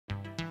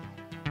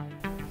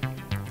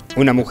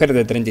Una mujer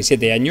de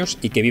 37 años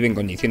y que vive en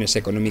condiciones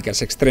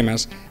económicas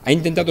extremas ha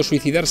intentado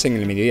suicidarse en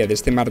el mediodía de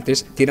este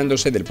martes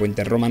tirándose del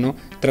puente romano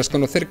tras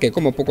conocer que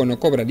como poco no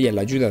cobraría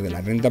la ayuda de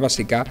la renta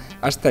básica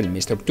hasta el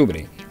mes de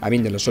octubre,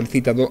 habiéndola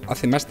solicitado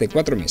hace más de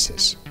 4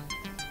 meses.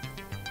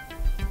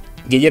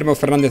 Guillermo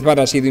Fernández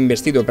Vara ha sido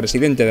investido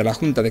presidente de la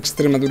Junta de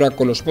Extremadura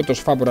con los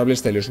votos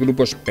favorables de los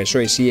grupos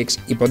PSOE, SIEX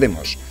y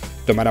Podemos.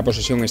 Tomará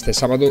posesión este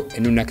sábado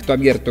en un acto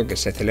abierto que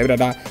se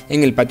celebrará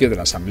en el patio de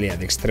la Asamblea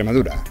de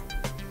Extremadura.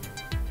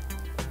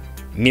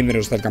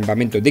 Miembros del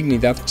campamento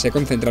Dignidad se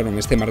concentraron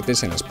este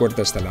martes en las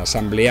puertas de la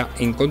Asamblea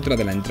en contra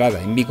de la entrada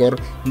en vigor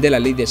de la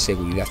Ley de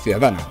Seguridad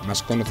Ciudadana,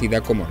 más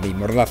conocida como Ley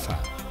Mordaza.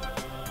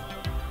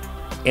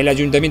 El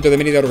Ayuntamiento de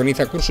Mérida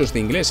organiza cursos de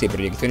inglés y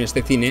proyecciones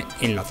de cine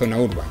en la zona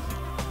urbana.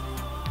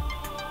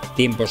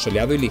 Tiempo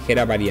soleado y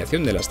ligera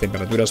variación de las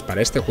temperaturas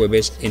para este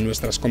jueves en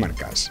nuestras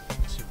comarcas.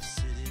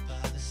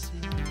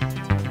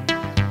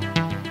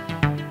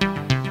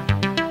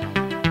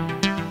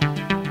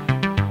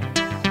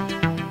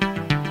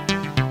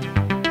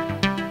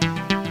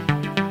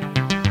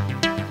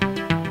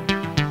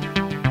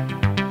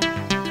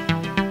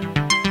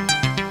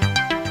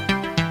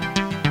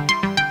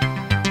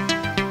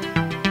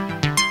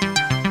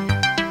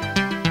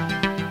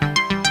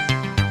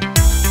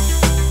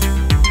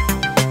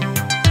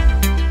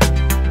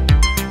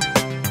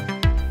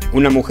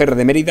 Una mujer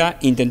de Mérida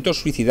intentó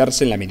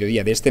suicidarse en la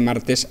mediodía de este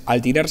martes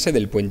al tirarse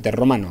del puente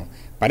romano.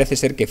 Parece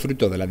ser que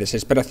fruto de la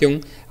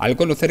desesperación al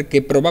conocer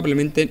que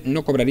probablemente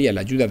no cobraría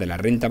la ayuda de la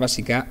renta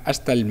básica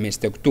hasta el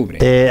mes de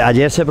octubre.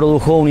 Ayer se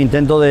produjo un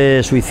intento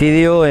de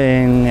suicidio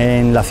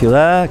en la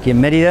ciudad, aquí en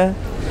Mérida.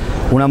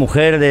 Una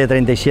mujer de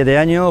 37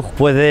 años,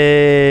 después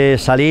de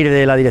salir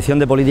de la Dirección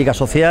de Política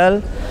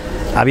Social,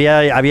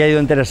 había ido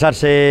a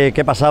interesarse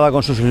qué pasaba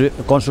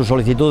con su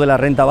solicitud de la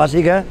renta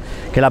básica,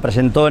 que la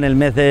presentó en el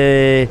mes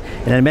de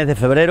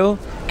febrero,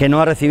 que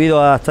no ha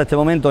recibido hasta este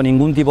momento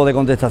ningún tipo de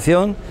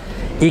contestación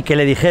y que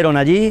le dijeron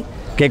allí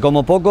que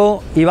como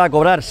poco iba a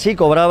cobrar, si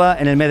cobraba,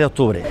 en el mes de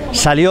octubre.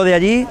 Salió de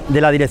allí, de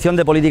la Dirección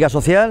de Política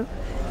Social,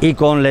 y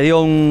le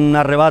dio un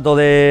arrebato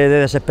de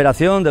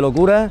desesperación, de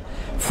locura,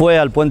 fue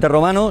al puente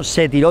romano,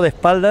 se tiró de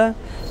espalda,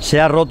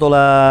 se ha roto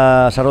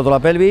la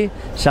pelvis,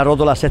 se ha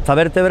roto la sexta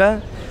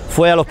vértebra.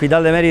 Fue al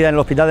hospital de Mérida, en el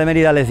hospital de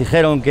Mérida les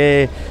dijeron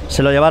que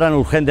se lo llevaran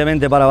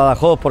urgentemente para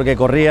Badajoz porque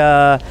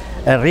corría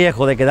el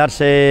riesgo de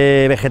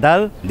quedarse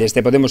vegetal.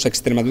 Desde Podemos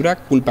Extremadura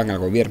culpan al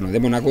gobierno de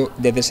Mónaco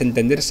de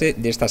desentenderse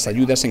de estas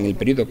ayudas en el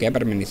periodo que ha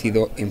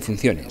permanecido en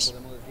funciones.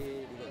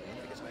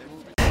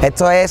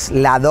 Esto es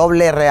la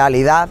doble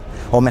realidad,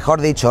 o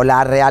mejor dicho,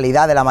 la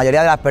realidad de la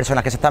mayoría de las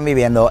personas que se están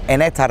viviendo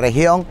en esta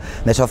región,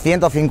 de esos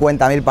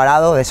 150.000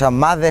 parados, de esos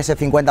más de ese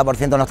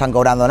 50% no están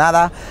cobrando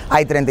nada,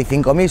 hay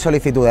 35.000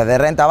 solicitudes de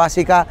renta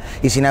básica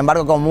y sin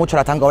embargo con mucho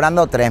la están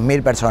cobrando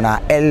 3.000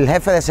 personas. El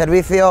jefe de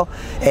servicio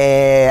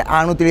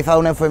han utilizado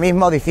un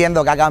eufemismo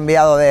diciendo que ha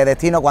cambiado de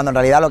destino cuando en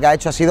realidad lo que ha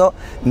hecho ha sido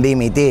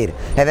dimitir.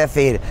 Es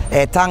decir,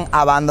 están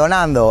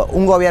abandonando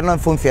un gobierno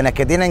en funciones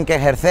que tienen que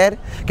ejercer,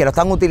 que lo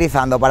están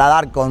utilizando para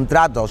dar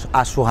contratos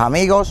a sus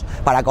amigos,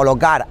 para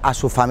colocar a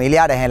sus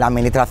familiares en la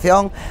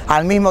administración,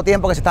 al mismo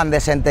tiempo que se están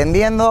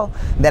desentendiendo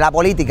de la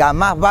política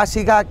más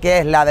básica, que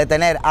es la de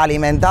tener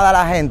alimentada a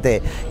la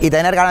gente y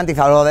tener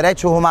garantizados los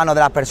derechos humanos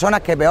de las personas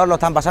que peor lo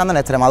están pasando en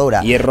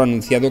Extremadura. Hierro ha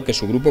anunciado que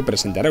su grupo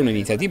presentará una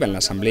iniciativa en la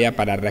Asamblea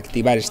para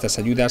reactivar estas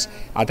ayudas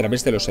a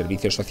través de los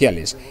servicios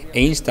sociales e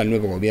insta al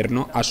nuevo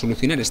gobierno a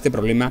solucionar este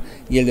problema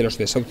y el de los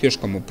desahucios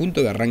como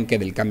punto de arranque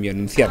del cambio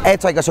anunciado.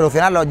 Esto hay que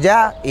solucionarlo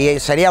ya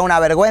y sería una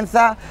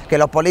vergüenza que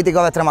los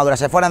políticos de Extremadura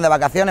se fueran de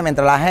vacaciones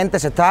mientras la gente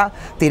se está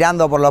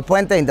tirando por los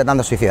puentes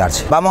intentando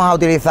suicidarse. Vamos a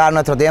utilizar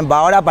nuestro tiempo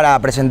ahora para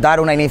presentar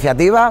una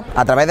iniciativa.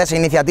 A través de esa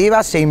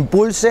iniciativa se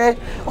impulse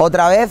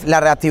otra vez la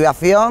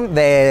reactivación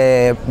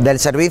de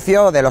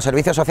los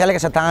servicios sociales que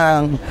se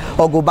están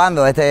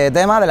ocupando de este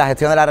tema, de la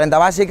gestión de la renta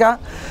básica,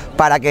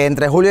 para que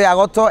entre julio y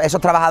agosto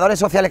esos trabajadores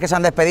sociales que se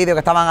han despedido, que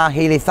estaban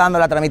agilizando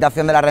la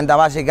tramitación de la renta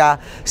básica,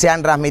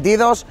 sean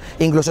transmitidos,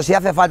 incluso si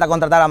hace falta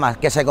contratar a más,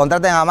 que se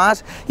contraten a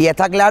más. Y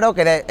está claro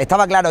que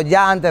estaba claro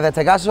ya antes de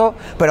este caso,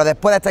 pero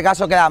después de este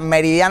caso queda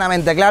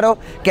meridianamente claro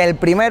que el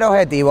primer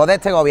objetivo de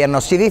este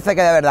gobierno, si dice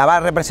que de verdad va a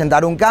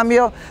representar un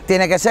cambio,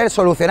 tiene que ser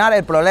solucionar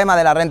el problema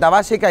de la renta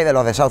básica y de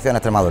los desahucios en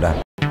Extremadura.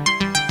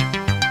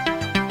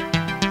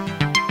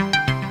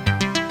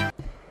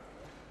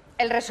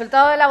 El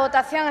resultado de la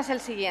votación es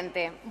el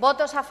siguiente.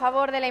 Votos a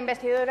favor de la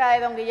investidura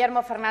de don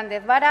Guillermo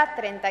Fernández Vara,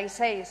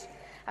 36.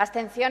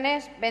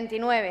 Abstenciones,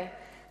 29.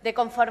 De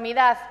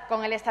conformidad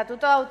con el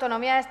Estatuto de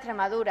Autonomía de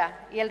Extremadura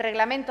y el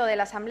Reglamento de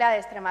la Asamblea de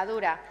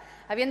Extremadura,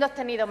 habiendo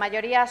obtenido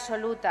mayoría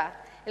absoluta,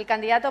 el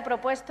candidato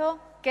propuesto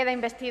queda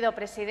investido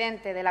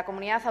presidente de la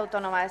Comunidad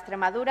Autónoma de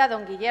Extremadura,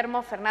 don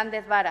Guillermo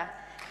Fernández Vara,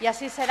 y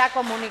así será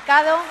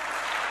comunicado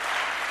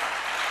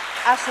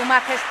a Su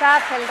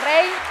Majestad el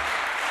Rey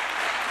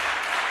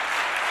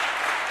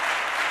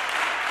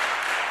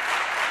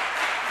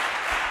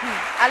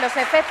a los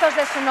efectos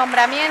de su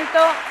nombramiento,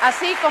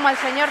 así como al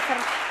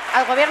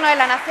Gobierno de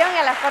la Nación y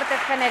a las Cortes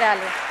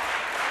Generales.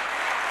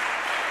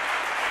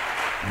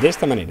 De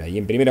esta manera, y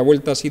en primera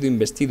vuelta, ha sido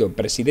investido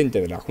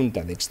presidente de la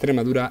Junta de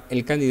Extremadura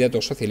el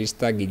candidato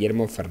socialista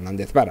Guillermo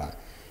Fernández Vara.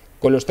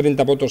 Con los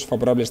 30 votos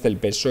favorables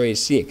del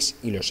PSOE-SIEX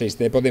y los 6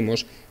 de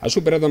Podemos, ha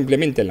superado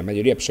ampliamente la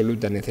mayoría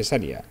absoluta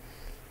necesaria.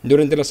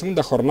 Durante la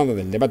segunda jornada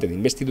del debate de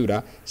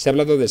investidura se ha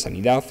hablado de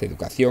sanidad,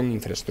 educación,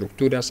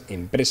 infraestructuras,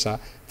 empresa,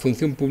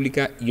 función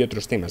pública y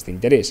otros temas de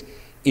interés,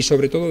 y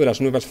sobre todo de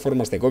las nuevas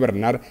formas de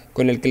gobernar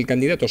con el que el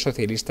candidato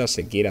socialista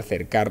se quiere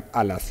acercar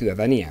a la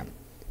ciudadanía.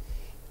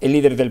 El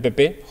líder del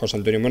PP, José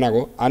Antonio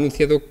Monago, ha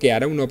anunciado que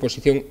hará una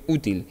oposición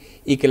útil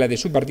y que la de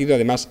su partido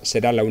además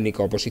será la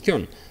única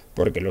oposición,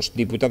 porque los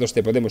diputados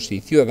de Podemos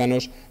y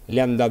Ciudadanos le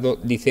han dado,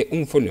 dice,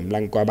 un folio en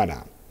blanco a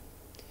Vara.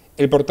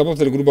 El portavoz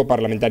del grupo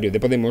parlamentario de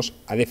Podemos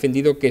ha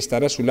defendido que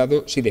estará a su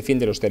lado si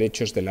defiende los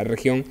derechos de la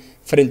región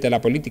frente a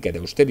la política de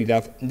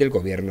austeridad del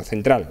Gobierno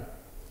central.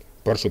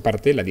 Por su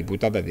parte, la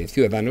diputada de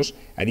Ciudadanos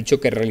ha dicho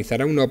que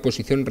realizará una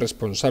oposición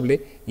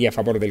responsable y a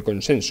favor del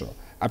consenso,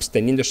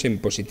 absteniéndose en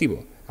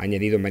positivo, ha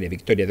añadido María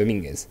Victoria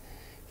Domínguez.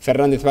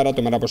 Fernández Vara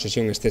tomará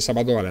posesión este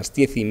sábado a las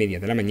 10:30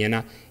 de la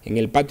mañana en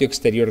el patio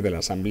exterior de la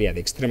Asamblea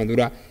de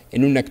Extremadura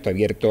en un acto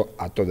abierto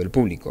a todo el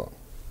público.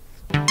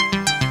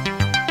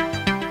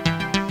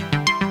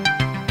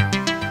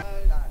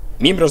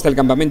 Miembros del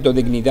campamento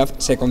Dignidad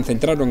se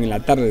concentraron en la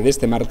tarde de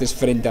este martes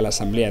frente a la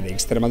Asamblea de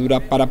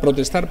Extremadura para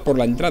protestar por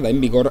la entrada en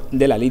vigor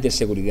de la Ley de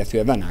Seguridad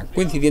Ciudadana,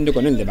 coincidiendo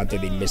con el debate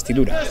de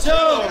investidura.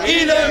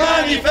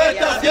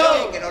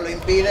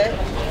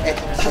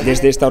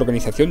 Desde esta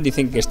organización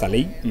dicen que esta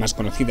ley, más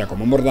conocida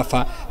como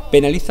Mordaza,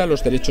 penaliza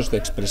los derechos de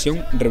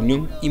expresión,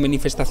 reunión y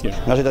manifestación.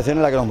 Una situación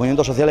en la que los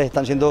movimientos sociales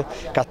están siendo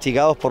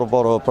castigados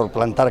por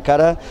plantar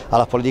cara a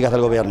las políticas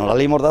del gobierno. La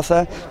ley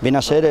Mordaza viene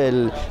a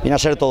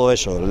ser todo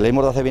eso. La ley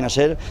Mordaza viene a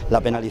ser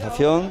la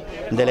penalización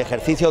del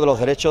ejercicio de los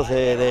derechos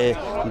de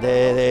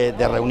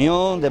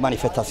reunión, de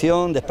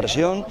manifestación, de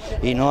expresión,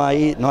 y no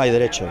hay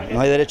derecho.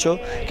 No hay derecho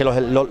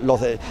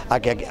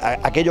que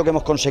aquello que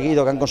hemos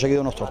conseguido, que han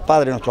conseguido nuestros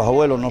padres, nuestros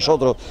abuelos,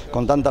 nosotros,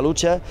 con tanta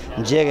lucha,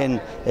 lleguen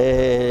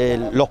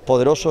los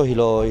poderosos y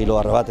lo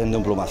arrebaten de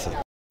un plumazo.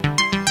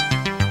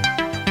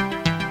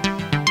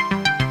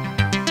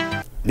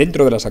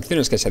 Dentro de las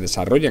acciones que se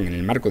desarrollan en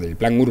el marco del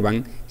Plan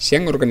Urban, se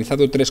han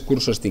organizado 3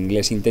 cursos de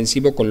inglés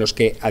intensivo con los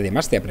que,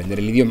 además de aprender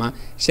el idioma,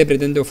 se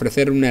pretende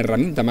ofrecer una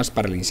herramienta más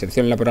para la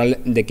inserción laboral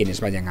de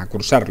quienes vayan a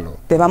cursarlo.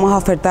 Te vamos a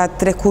ofertar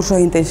 3 cursos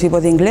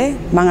intensivos de inglés,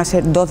 van a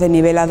ser 2 de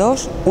nivel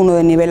A2, 1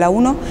 de nivel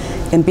A1,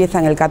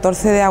 empiezan el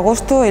 14 de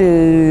agosto,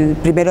 el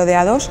primero de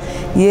A2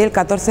 y el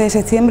 14 de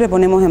septiembre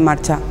ponemos en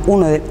marcha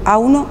uno de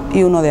A1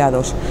 y uno de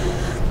A2.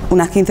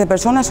 Unas 15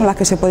 personas son las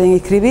que se pueden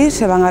inscribir,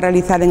 se van a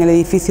realizar en el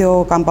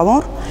edificio Campo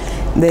Amor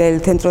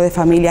del Centro de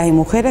Familias y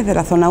Mujeres de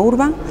la zona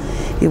Urban,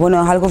 y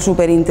bueno, es algo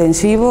súper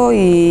intensivo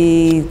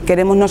y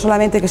queremos no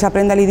solamente que se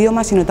aprenda el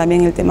idioma, sino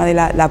también el tema de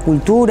la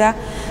cultura,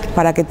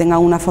 para que tengan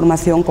una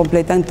formación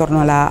completa en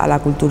torno a la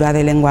cultura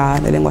de lengua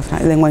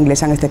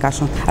inglesa en este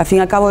caso. Al fin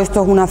y al cabo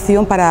esto es una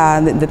acción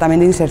también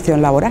de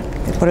inserción laboral,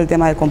 es por el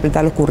tema de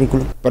completar los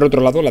currículos. Por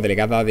otro lado, la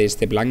delegada de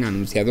este plan ha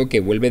anunciado que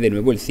vuelve de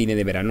nuevo el cine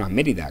de verano a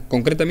Mérida,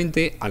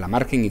 concretamente a la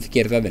margen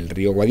izquierda del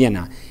río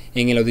Guadiana,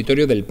 en el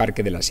auditorio del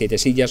Parque de las 7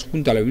 Sillas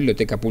junto a la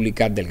Biblioteca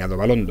Pública Delgado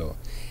Balondo.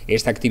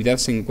 Esta actividad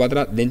se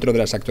encuadra dentro de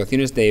las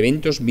actuaciones de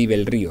eventos Vive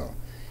el Río.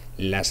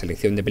 La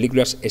selección de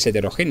películas es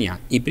heterogénea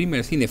y prima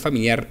el cine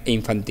familiar e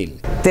infantil.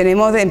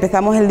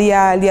 Empezamos el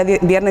día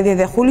viernes 10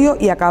 de julio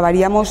y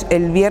acabaríamos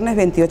el viernes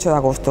 28 de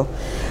agosto.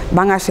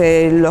 Van a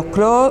ser Los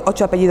Clos,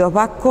 8 apellidos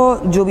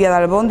vascos, Lluvia de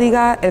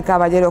albóndiga, El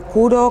Caballero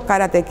Oscuro,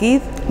 Karate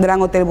Kid,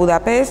 Gran Hotel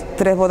Budapest,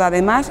 3 bodas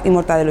de más y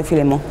Mortadelo y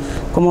Filemón.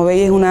 Como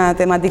veis, es una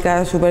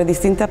temática súper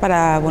distinta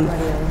para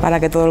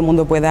que todo el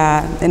mundo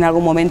pueda en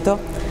algún momento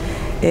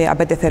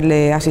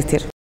apetecerle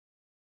asistir.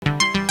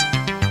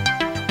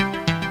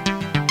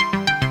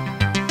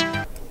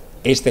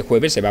 Este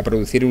jueves se va a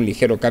producir un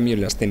ligero cambio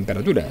en las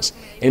temperaturas.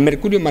 El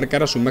mercurio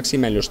marcará su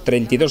máxima en los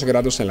 32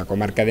 grados en la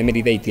comarca de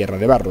Mérida y Tierra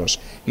de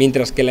Barros,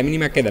 mientras que la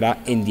mínima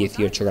quedará en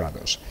 18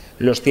 grados.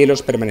 Los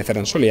cielos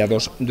permanecerán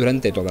soleados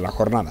durante toda la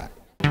jornada.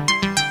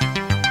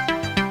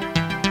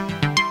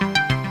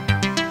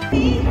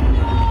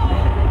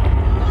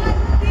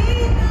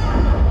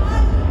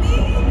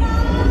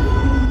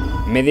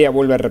 Medea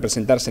vuelve a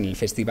representarse en el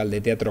Festival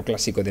de Teatro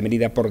Clásico de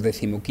Mérida por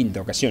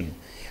 15ª ocasión,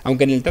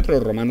 aunque en el Teatro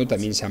Romano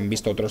también se han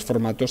visto otros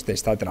formatos de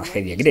esta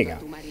tragedia griega.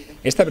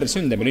 Esta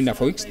versión de Melina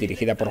Foix,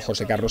 dirigida por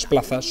José Carlos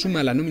Plaza,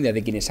 suma la nómina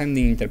de quienes han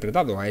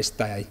interpretado a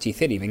esta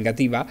hechicera y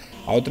vengativa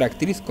a otra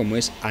actriz como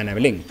es Ana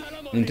Belén,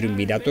 un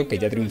triunvirato que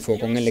ya triunfó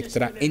con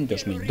Electra en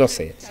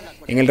 2012.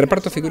 En el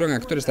reparto figuran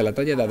actores de la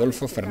talla de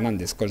Adolfo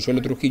Fernández,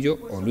 Consuelo Trujillo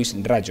o Luis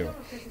Rayo.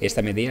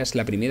 Esta Medea es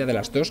la primera de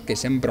las 2 que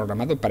se han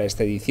programado para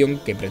esta edición,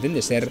 que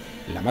pretende ser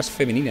la más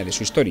femenina de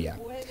su historia.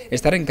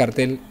 Estará en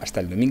cartel hasta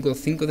el domingo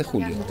 5 de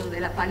julio. De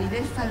la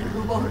palidez al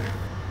rubor,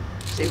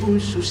 según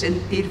su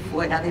sentir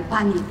fuera de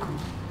pánico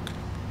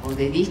o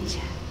de dicha.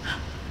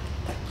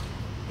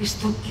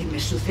 Esto que me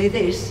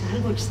sucede es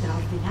algo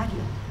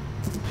extraordinario.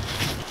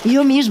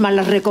 Yo misma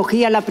las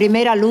recogí a la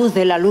primera luz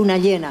de la luna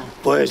llena.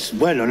 Pues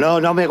bueno,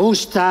 no me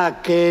gusta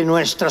que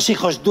nuestros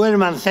hijos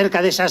duerman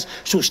cerca de esas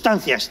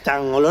sustancias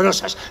tan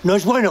olorosas. No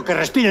es bueno que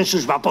respiren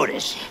sus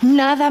vapores.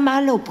 Nada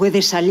malo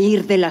puede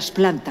salir de las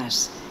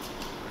plantas,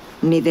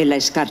 ni de la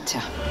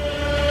escarcha.